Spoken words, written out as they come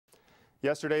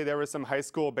Yesterday, there was some high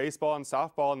school baseball and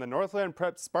softball, and the Northland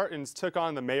Prep Spartans took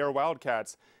on the Mayor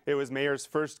Wildcats. It was Mayor's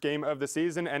first game of the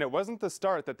season, and it wasn't the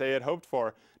start that they had hoped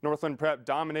for. Northland Prep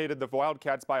dominated the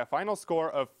Wildcats by a final score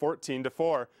of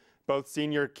 14-4. Both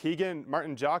senior Keegan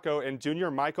Martin-Jocko and junior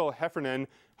Michael Heffernan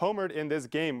homered in this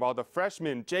game, while the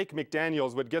freshman Jake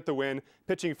McDaniels would get the win,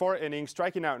 pitching 4 innings,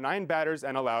 striking out 9 batters,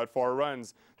 and allowed 4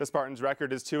 runs. The Spartans'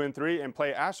 record is 2-3 and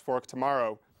play Ash Fork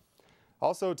tomorrow.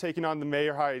 Also taking on the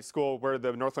Mayor High School were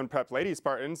the Northland Prep Lady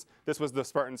Spartans. This was the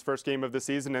Spartans' first game of the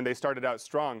season, and they started out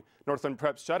strong. Northland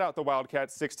Prep shut out the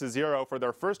Wildcats 6-0 for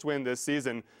their first win this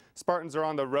season. Spartans are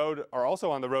also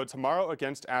on the road tomorrow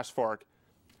against Ash Fork.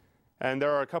 And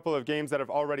there are a couple of games that have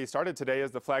already started today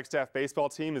as the Flagstaff baseball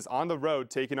team is on the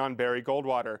road taking on Barry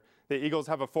Goldwater. The Eagles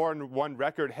have a 4-1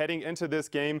 record heading into this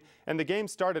game, and the game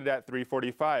started at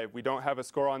 3:45. We don't have a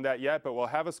score on that yet, but we'll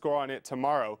have a score on it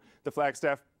tomorrow. The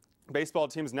Flagstaff baseball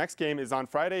team's next game is on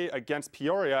Friday against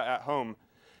Peoria at home.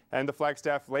 And the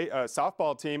Flagstaff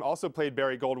softball team also played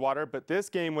Barry Goldwater, but this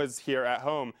game was here at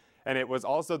home. And it was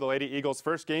also the Lady Eagles'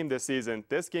 first game this season.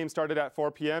 This game started at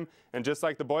 4 p.m., and just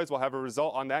like the boys, we'll have a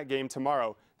result on that game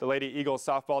tomorrow. The Lady Eagles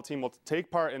softball team will take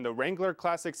part in the Wrangler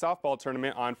Classic softball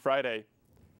tournament on Friday.